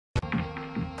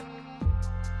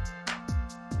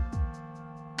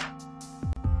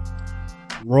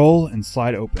Roll and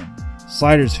slide open.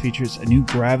 Sliders features a new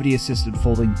gravity-assisted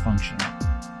folding function.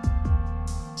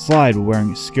 Slide while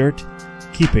wearing a skirt,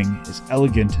 keeping as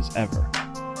elegant as ever.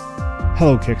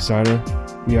 Hello Kickstarter,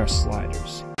 we are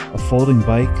Sliders, a folding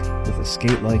bike with a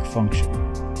skate-like function.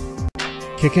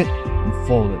 Kick it and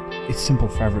fold it, it's simple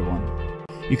for everyone.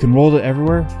 You can roll it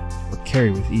everywhere or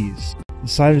carry with ease. The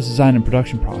Sliders design and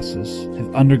production process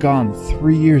have undergone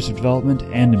 3 years of development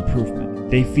and improvement.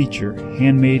 They feature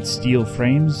handmade steel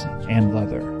frames and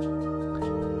leather.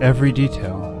 Every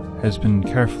detail has been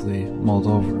carefully mulled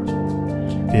over.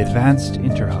 The advanced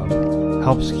interhub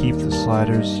helps keep the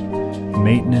Sliders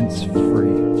maintenance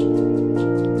free.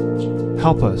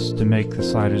 Help us to make the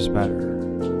Sliders better.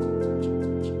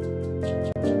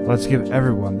 Let's give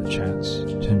everyone the chance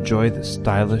to enjoy the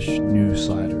stylish new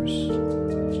Sliders.